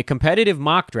in a competitive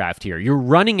mock draft here. You're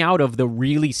running out of the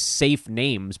really safe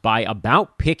names by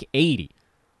about pick 80.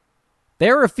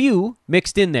 There are a few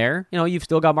mixed in there. You've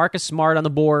still got Marcus Smart on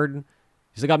the board. You've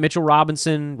still got Mitchell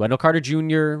Robinson, Wendell Carter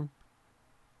Jr.,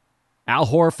 Al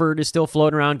Horford is still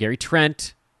floating around, Gary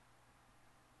Trent.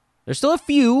 There's still a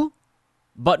few,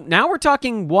 but now we're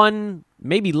talking one,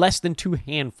 maybe less than 2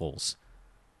 handfuls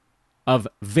of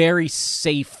very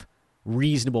safe,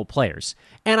 reasonable players.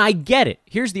 And I get it.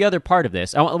 Here's the other part of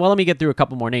this. Well, let me get through a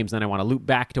couple more names, then I want to loop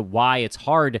back to why it's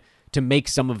hard to make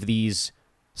some of these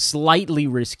slightly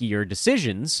riskier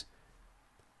decisions.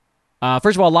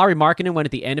 First of all, Lauri Markkanen went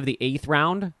at the end of the 8th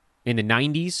round in the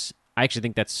 90s. I actually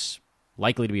think that's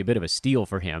likely to be a bit of a steal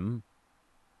for him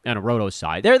on a Roto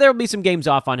side. There'll be some games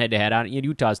off on head-to-head.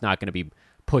 Utah's not going to be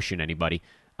pushing anybody.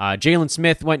 Jalen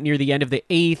Smith went near the end of the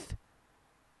 8th.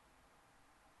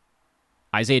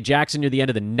 Isaiah Jackson near the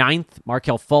end of the 9th.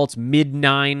 Markelle Fultz,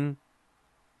 mid-9.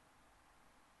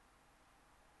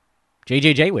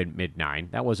 JJJ went mid-9.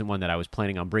 That wasn't one that I was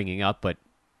planning on bringing up, but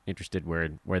interested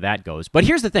where that goes. But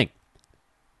here's the thing.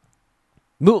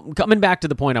 Coming back to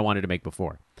the point I wanted to make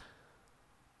before.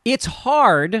 It's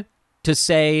hard to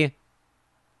say,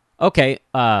 okay,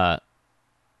 that's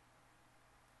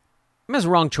the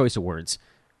wrong choice of words.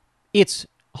 It's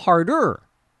harder,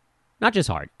 not just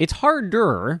hard. It's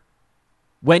harder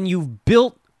when you've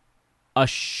built a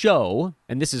show,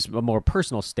 and this is a more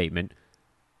personal statement.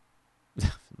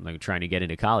 I'm like trying to get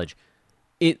into college.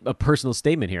 A personal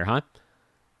statement here, huh?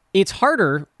 It's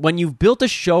harder when you've built a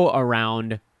show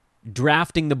around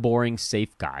drafting the boring,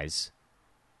 safe guys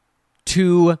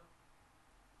to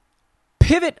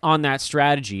pivot on that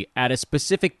strategy at a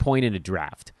specific point in a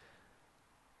draft.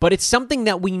 But it's something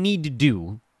that we need to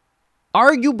do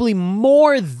arguably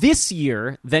more this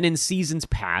year than in seasons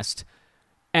past,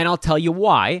 and I'll tell you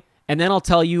why, and then I'll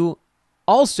tell you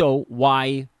also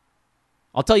why.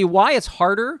 I'll tell you why it's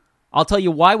harder, I'll tell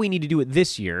you why we need to do it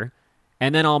this year,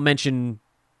 and then I'll mention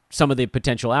some of the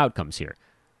potential outcomes here.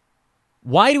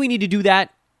 Why do we need to do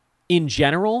that in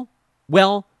general?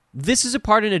 Well, this is a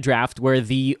part in a draft where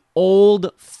the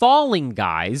old falling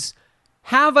guys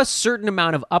have a certain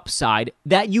amount of upside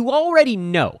that you already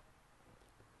know.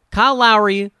 Kyle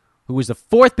Lowry, who was the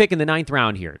 4th pick in the 9th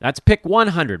round here, that's pick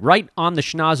 100, right on the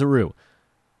schnozeroo.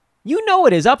 You know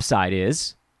what his upside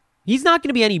is. He's not going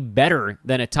to be any better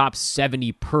than a top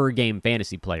 70 per game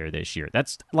fantasy player this year.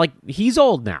 That's he's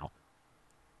old now.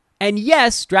 And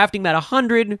yes, drafting him at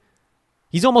 100,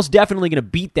 he's almost definitely going to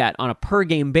beat that on a per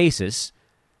game basis.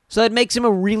 So that makes him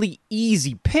a really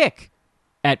easy pick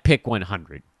at pick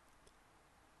 100.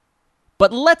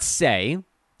 But let's say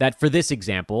that for this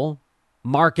example,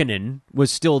 Markkanen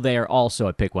was still there also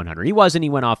at pick 100. He wasn't. He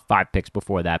went off 5 picks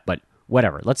before that, but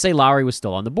whatever. Let's say Lowry was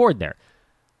still on the board there.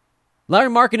 Lauri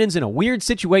Markkanen's in a weird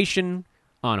situation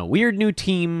on a weird new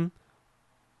team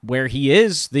where he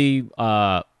is the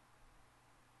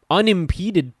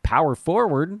unimpeded power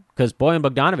forward because Bojan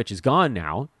Bogdanovic is gone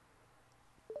now.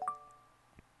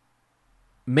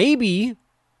 Maybe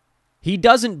he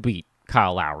doesn't beat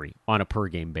Kyle Lowry on a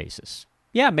per-game basis.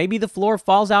 yeah, maybe the floor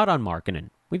falls out on Markkanen.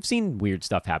 We've seen weird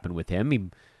stuff happen with him. He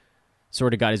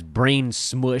sort of got his brain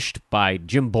smushed by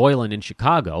Jim Boylan in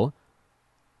Chicago.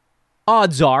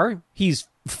 Odds are he's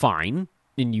fine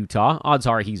in Utah. Odds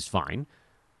are he's fine.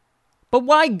 But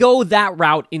why go that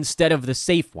route instead of the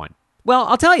safe one? Well,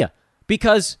 I'll tell you.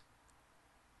 Because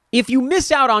if you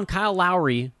miss out on Kyle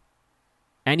Lowry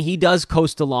and he does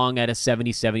coast along at a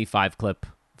 70-75 clip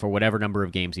for whatever number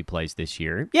of games he plays this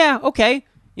year, yeah, okay.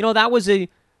 That was a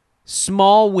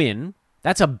small win.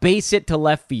 That's a base hit to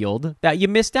left field that you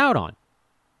missed out on.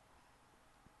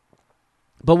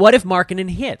 But what if Markkanen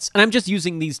hits? And I'm just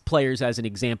using these players as an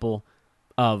example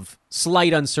of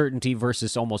slight uncertainty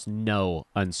versus almost no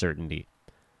uncertainty.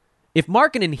 If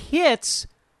Markkanen hits,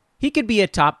 he could be a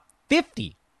top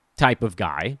 50 type of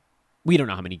guy. We don't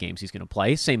know how many games he's going to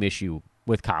play. Same issue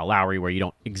with Kyle Lowry where you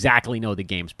don't exactly know the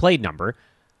game's played number.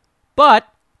 But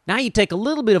now you take a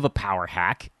little bit of a power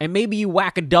hack and maybe you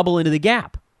whack a double into the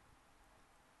gap.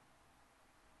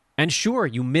 And sure,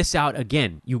 you miss out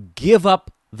again. You give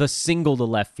up the single to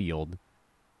left field.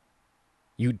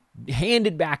 You hand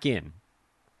it back in.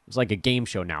 It's like a game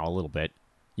show now a little bit.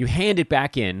 You hand it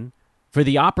back in for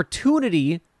the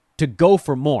opportunity to go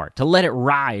for more, to let it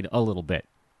ride a little bit.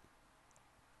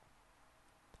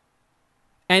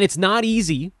 And it's not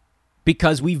easy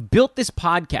because we've built this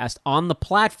podcast on the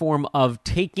platform of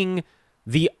taking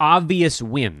the obvious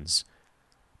wins.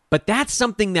 But that's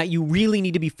something that you really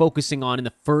need to be focusing on in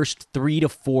the first 3 to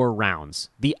 4 rounds.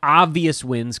 The obvious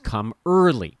wins come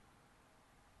early.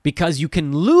 Because you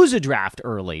can lose a draft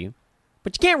early,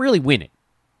 but you can't really win it.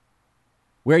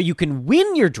 Where you can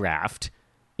win your draft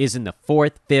is in the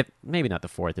 4th, 5th, maybe not the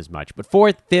 4th as much, but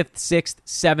 4th, 5th, 6th,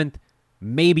 7th,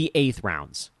 maybe 8th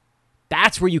rounds.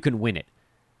 That's where you can win it.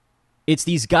 It's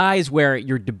these guys where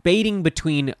you're debating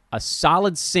between a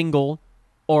solid single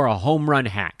or a home run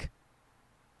hack.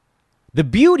 The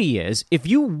beauty is, if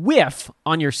you whiff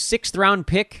on your 6th round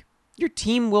pick, your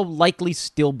team will likely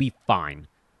still be fine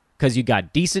because you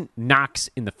got decent knocks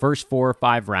in the first 4 or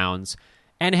 5 rounds.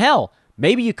 And hell,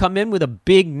 maybe you come in with a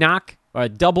big knock or a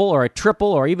double or a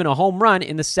triple or even a home run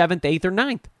in the 7th, 8th, or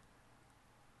 9th.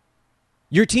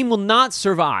 Your team will not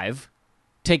survive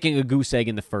taking a goose egg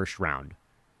in the first round.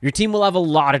 Your team will have a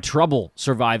lot of trouble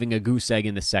surviving a goose egg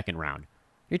in the 2nd round.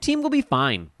 Your team will be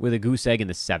fine with a goose egg in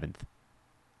the 7th.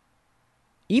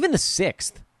 Even the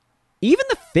 6th. Even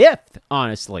the 5th,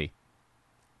 honestly.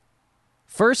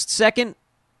 1st, 2nd,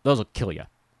 those will kill you.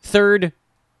 3rd,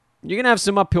 you're going to have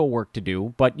some uphill work to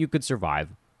do, but you could survive.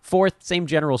 4th, same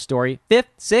general story. 5th,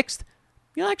 6th,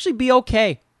 you'll actually be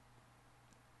okay.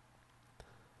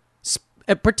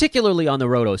 Particularly on the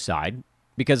roto side,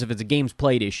 because if it's a games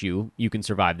played issue, you can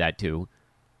survive that too.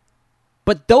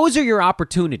 But those are your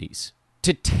opportunities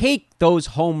to take those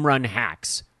home run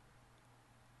hacks.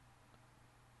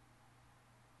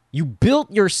 You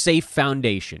built your safe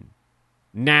foundation.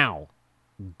 Now,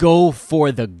 go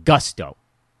for the gusto.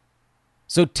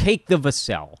 So take the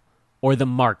Vassell or the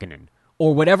Markkanen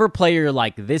or whatever player you're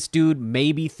like, this dude,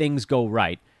 maybe things go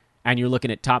right. And you're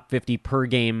looking at top 50 per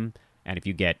game. And if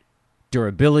you get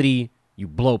durability, you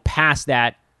blow past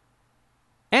that.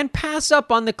 And pass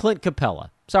up on the Clint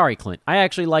Capella. Sorry, Clint. I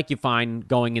actually like you fine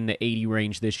going in the 80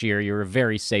 range this year. You're a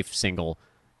very safe single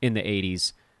in the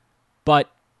 80s.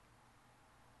 But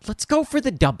let's go for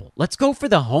the double. Let's go for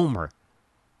the homer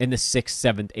in the 6th,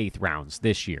 7th, 8th rounds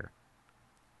this year.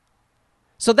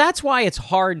 So that's why it's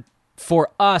hard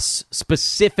for us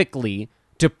specifically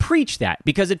to preach that,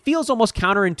 because it feels almost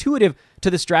counterintuitive to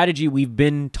the strategy we've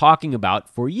been talking about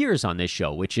for years on this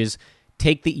show, which is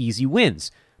take the easy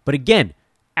wins. But again,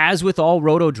 as with all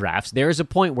roto drafts, there is a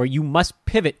point where you must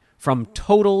pivot from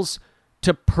totals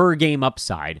to per game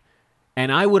upside.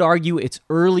 And I would argue it's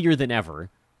earlier than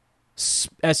ever,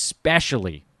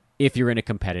 especially if you're in a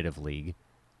competitive league,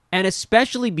 and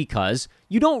especially because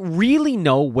you don't really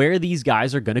know where these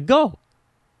guys are going to go.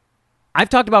 I've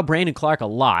talked about Brandon Clark a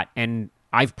lot, and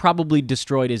I've probably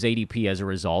destroyed his ADP as a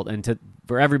result. And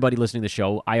for everybody listening to the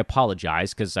show, I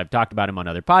apologize because I've talked about him on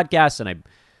other podcasts, and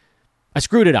I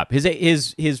screwed it up.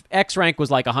 His X rank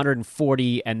was like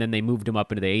 140, and then they moved him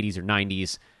up into the 80s or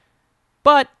 90s.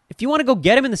 But if you want to go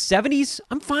get him in the 70s,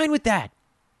 I'm fine with that.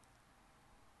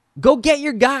 Go get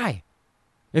your guy.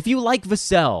 If you like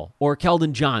Vassell or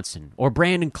Keldon Johnson or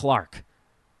Brandon Clark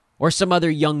or some other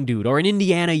young dude or an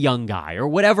Indiana young guy or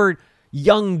whatever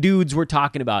young dudes we're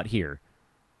talking about here.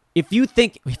 If you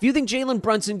think Jalen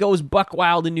Brunson goes buck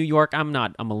wild in New York, I'm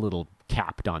a little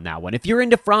capped on that one. If you're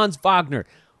into Franz Wagner,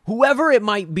 whoever it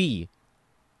might be,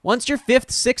 once your 5th,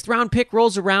 6th round pick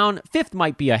rolls around, 5th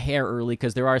might be a hair early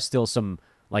because there are still some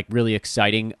like really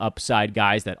exciting upside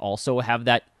guys that also have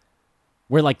that,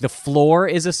 where like the floor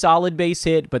is a solid base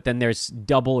hit, but then there's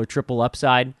double or triple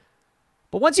upside.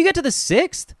 But once you get to the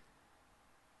 6th,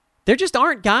 there just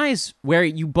aren't guys where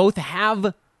you both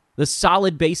have the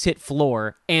solid base hit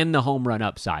floor and the home run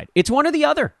upside. It's one or the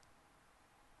other.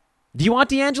 Do you want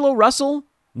D'Angelo Russell?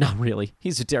 Not really.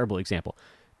 He's a terrible example.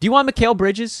 Do you want Mikal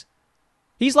Bridges?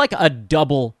 He's like a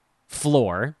double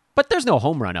floor, but there's no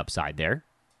home run upside there.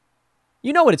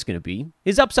 You know what it's going to be.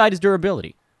 His upside is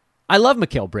durability. I love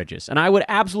Mikal Bridges, and I would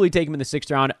absolutely take him in the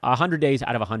 6th round 100 days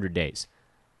out of 100 days.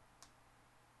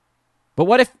 But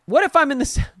what if I'm in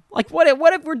this, like, what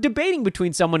if we're debating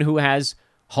between someone who has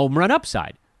home run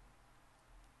upside?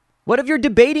 What if you're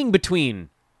debating between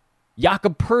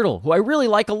Jakob Poeltl, who I really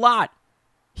like a lot?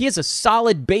 He has a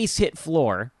solid base hit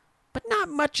floor, but not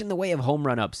much in the way of home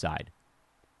run upside.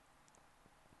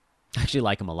 I actually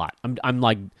like him a lot. I'm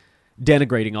like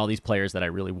denigrating all these players that I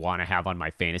really want to have on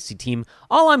my fantasy team.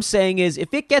 All I'm saying is,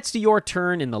 if it gets to your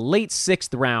turn in the late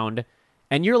 6th round,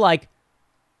 and you're like,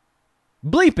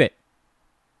 bleep it,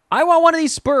 I want one of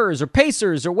these Spurs or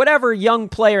Pacers or whatever young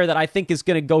player that I think is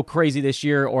going to go crazy this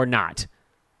year or not.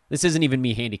 This isn't even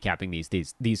me handicapping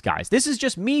these guys. This is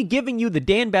just me giving you the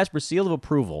Dan Besbris seal of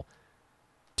approval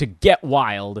to get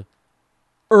wild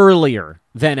earlier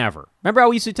than ever. Remember how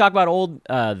we used to talk about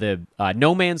the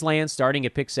No Man's Land starting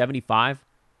at pick 75?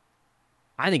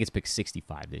 I think it's pick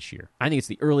 65 this year. I think it's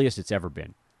the earliest it's ever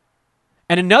been.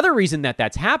 And another reason that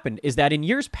that's happened is that in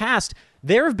years past,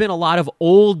 there have been a lot of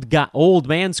old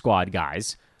man squad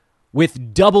guys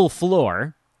with double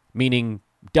floor, meaning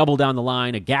double down the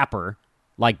line, a gapper,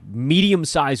 like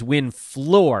medium-sized win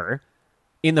floor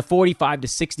in the 45 to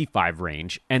 65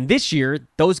 range. And this year,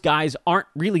 those guys aren't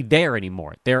really there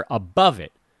anymore. They're above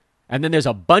it. And then there's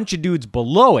a bunch of dudes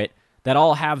below it that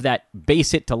all have that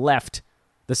base hit to left,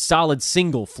 the solid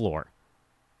single floor.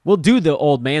 We'll do the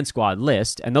old man squad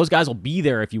list, and those guys will be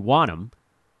there if you want them.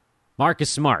 Marcus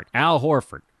Smart, Al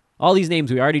Horford, all these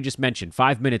names we already just mentioned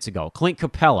 5 minutes ago. Clint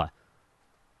Capella.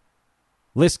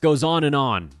 List goes on and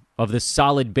on of this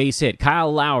solid base hit.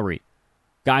 Kyle Lowry.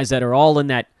 Guys that are all in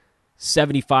that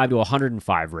 75 to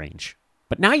 105 range.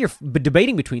 But now you're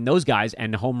debating between those guys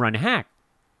and the home run hack.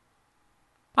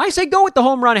 I say go with the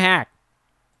home run hack.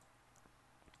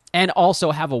 And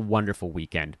also have a wonderful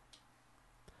weekend.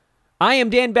 I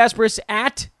am Dan Besbris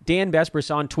at Dan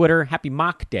Besbris on Twitter. Happy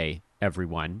mock day,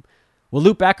 everyone. We'll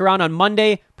loop back around on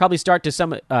Monday, probably start to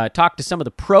talk to some of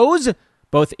the pros,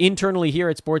 both internally here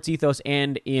at Sports Ethos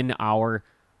and in our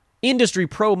Industry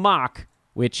Pro mock,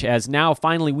 which has now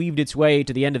finally weaved its way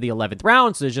to the end of the 11th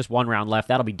round, so there's just one round left.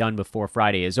 That'll be done before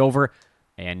Friday is over,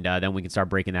 and then we can start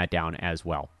breaking that down as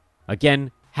well. Again,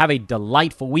 have a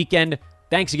delightful weekend.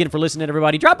 Thanks again for listening,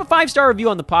 everybody. Drop a 5-star review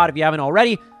on the pod if you haven't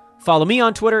already. Follow me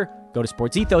on Twitter. Go to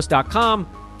sportsethos.com.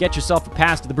 Get yourself a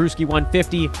pass to the Brewski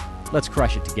 150. Let's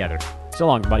crush it together. So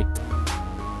long, everybody.